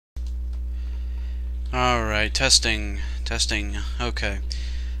Alright, testing. Okay.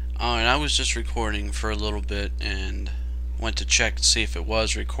 Alright, I was just recording for a little bit and went to check to see if it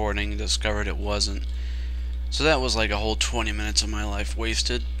was recording, discovered it wasn't. So that was like a whole 20 minutes of my life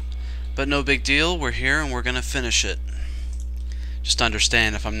wasted. But no big deal, we're here and we're gonna finish it. Just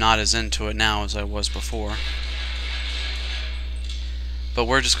understand if I'm not as into it now as I was before. But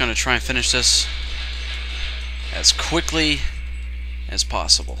we're just gonna try and finish this as quickly as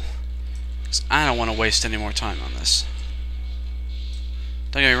possible. I don't want to waste any more time on this.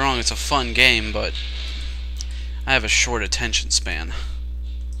 Don't get me wrong, it's a fun game, but I have a short attention span.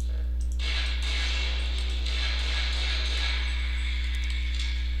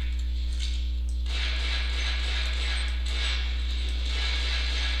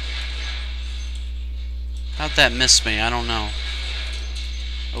 How'd that miss me? I don't know.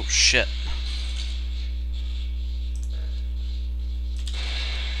 Oh shit.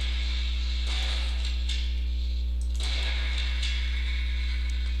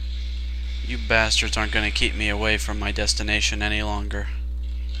 You bastards aren't going to keep me away from my destination any longer.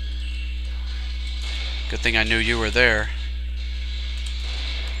 Good thing I knew you were there.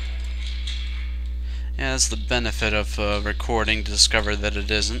 Yeah, that's the benefit of recording, to discover that it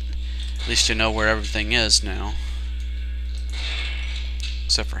isn't. At least you know where everything is now.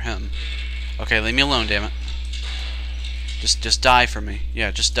 Except for him. Okay, leave me alone, damn it. Just die for me.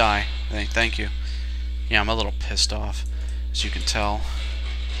 Yeah, just die. Thank you. Yeah, I'm a little pissed off, as you can tell.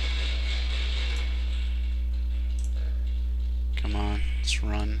 Come on, let's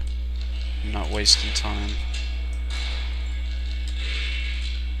run. I'm not wasting time.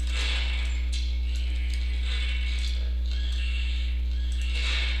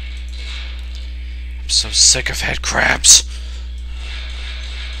 I'm so sick of head crabs.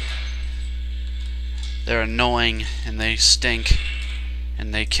 They're annoying and they stink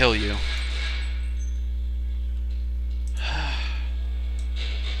and they kill you.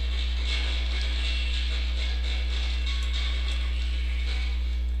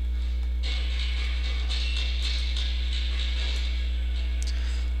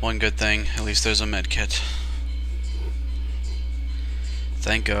 One good thing, at least there's a med kit.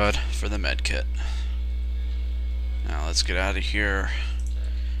 Thank God for the med kit. Now let's get out of here.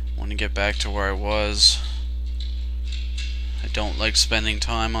 I want to get back to where I was. I don't like spending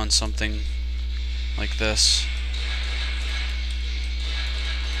time on something like this.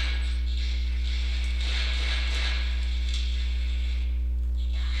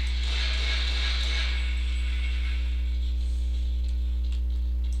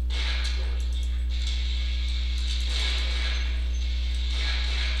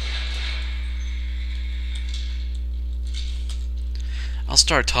 I'll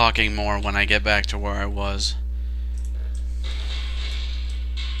start talking more when I get back to where I was.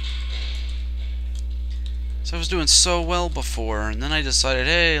 So I was doing so well before, and then I decided,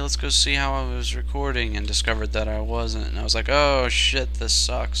 hey, let's go see how I was recording, and discovered that I wasn't, and I was like, oh shit, this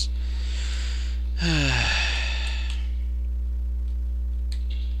sucks. Let's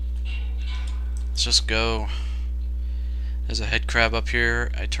just go. There's a head crab up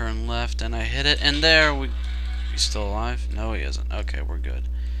here. I turn left and I hit it, and there we... He's still alive? No, he isn't. Okay, we're good.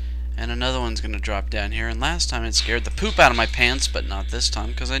 And another one's gonna drop down here, and last time it scared the poop out of my pants, but not this time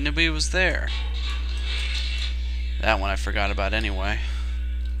because I knew he was there. That one I forgot about anyway.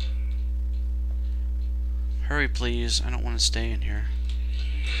 Hurry please, I don't want to stay in here.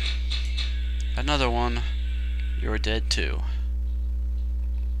 Another one. You're dead too.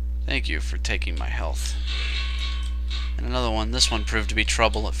 Thank you for taking my health. And another one. This one proved to be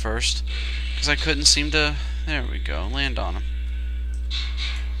trouble at first, because I couldn't seem to... There we go, land on him.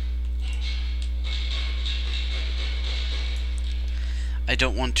 I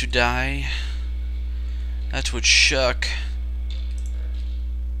don't want to die. That would suck.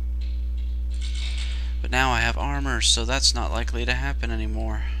 But now I have armor, so that's not likely to happen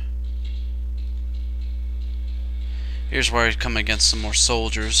anymore. Here's where I come against some more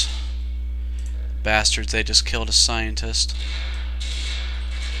soldiers. Bastards, they just killed a scientist.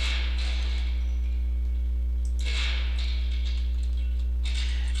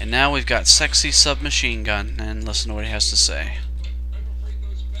 And now we've got sexy submachine gun, and listen to what he has to say. I'm afraid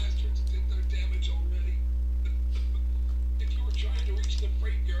those bastards did their damage already. If you were trying to reach the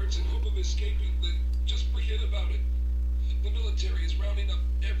freight yards in hope of escaping, then just forget about it. The military is rounding up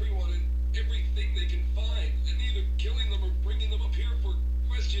everyone and everything they can find, and either killing them or bringing them up here for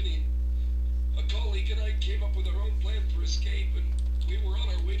questioning. A colleague and I came up with our own plan for escape, and we were on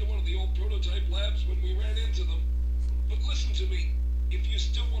our way to one of the old prototype labs when we ran into them. But listen to me. If you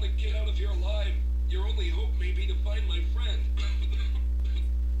still want to get out of here alive, your only hope may be to find my friend.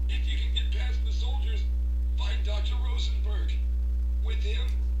 If you can get past the soldiers,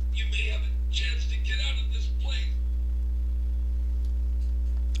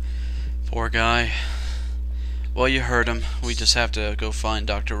 guy. Well, you heard him. We just have to go find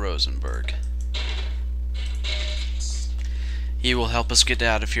Dr. Rosenburg. He will help us get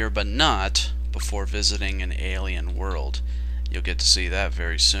out of here, but not before visiting an alien world. You'll get to see that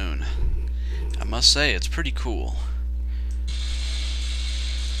very soon. I must say, it's pretty cool.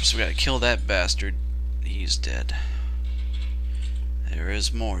 So we gotta kill that bastard. He's dead. There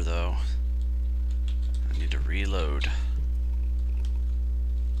is more, though. I need to reload.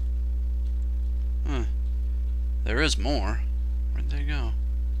 Huh. There is more. Where'd they go?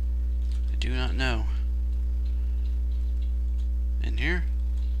 I do not know. In here?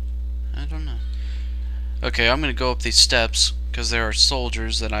 I don't know. Okay, I'm gonna go up these steps because there are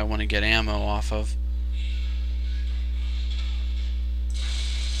soldiers that I want to get ammo off of.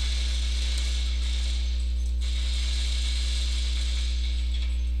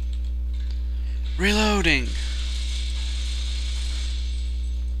 Reloading!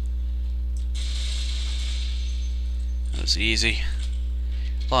 That was easy.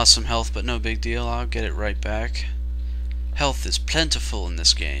 Lost some health, but no big deal. I'll get it right back. Health is plentiful in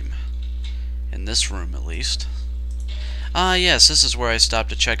this game. In this room, at least. Ah, yes, this is where I stopped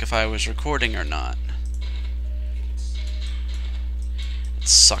to check if I was recording or not. It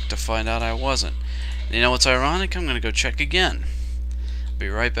sucked to find out I wasn't. And you know what's ironic? I'm gonna go check again. Be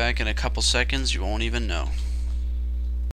right back in a couple seconds. You won't even know.